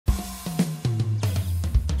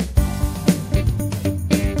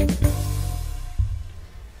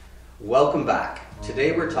Welcome back.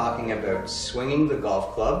 Today we're talking about swinging the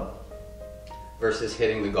golf club versus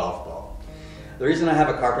hitting the golf ball. The reason I have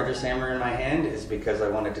a carpenter's hammer in my hand is because I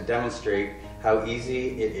wanted to demonstrate how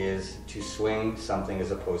easy it is to swing something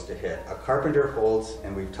as opposed to hit. A carpenter holds,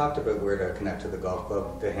 and we've talked about where to connect to the golf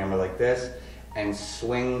club, the hammer like this, and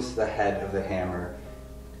swings the head of the hammer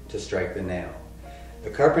to strike the nail. The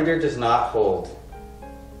carpenter does not hold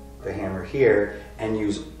the hammer here and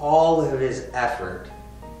use all of his effort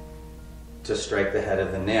to strike the head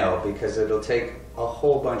of the nail, because it'll take a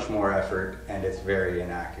whole bunch more effort and it's very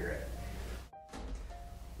inaccurate.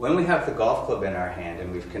 When we have the golf club in our hand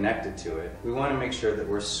and we've connected to it, we want to make sure that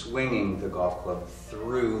we're swinging the golf club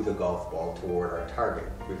through the golf ball toward our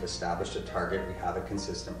target. We've established a target, we have a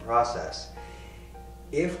consistent process.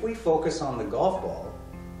 If we focus on the golf ball,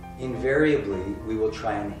 invariably we will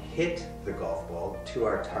try and hit the golf ball to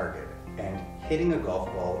our target. And hitting a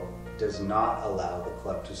golf ball does not allow the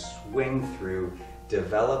club to swing through,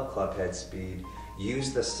 develop club head speed,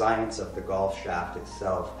 use the science of the golf shaft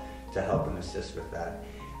itself to help and assist with that.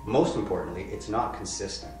 Most importantly, it's not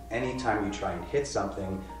consistent. Anytime you try and hit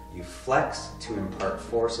something, you flex to impart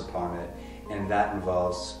force upon it, and that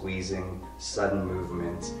involves squeezing, sudden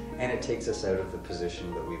movements, and it takes us out of the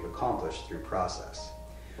position that we've accomplished through process.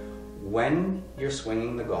 When you're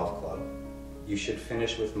swinging the golf club, you should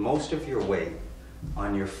finish with most of your weight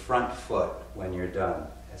on your front foot when you're done.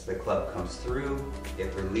 As the club comes through,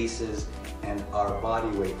 it releases, and our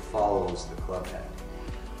body weight follows the club head.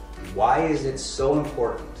 Why is it so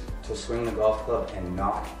important to swing the golf club and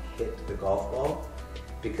not hit the golf ball?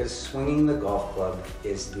 Because swinging the golf club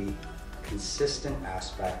is the consistent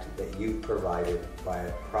aspect that you've provided by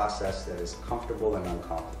a process that is comfortable and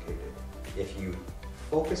uncomplicated. If you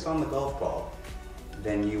focus on the golf ball,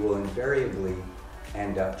 then you will invariably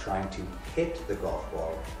end up trying to hit the golf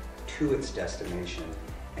ball to its destination,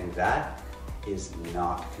 and that is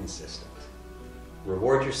not consistent.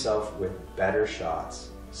 Reward yourself with better shots,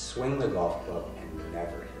 swing the golf club, and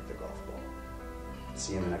never hit the golf ball.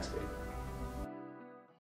 See you in the next video.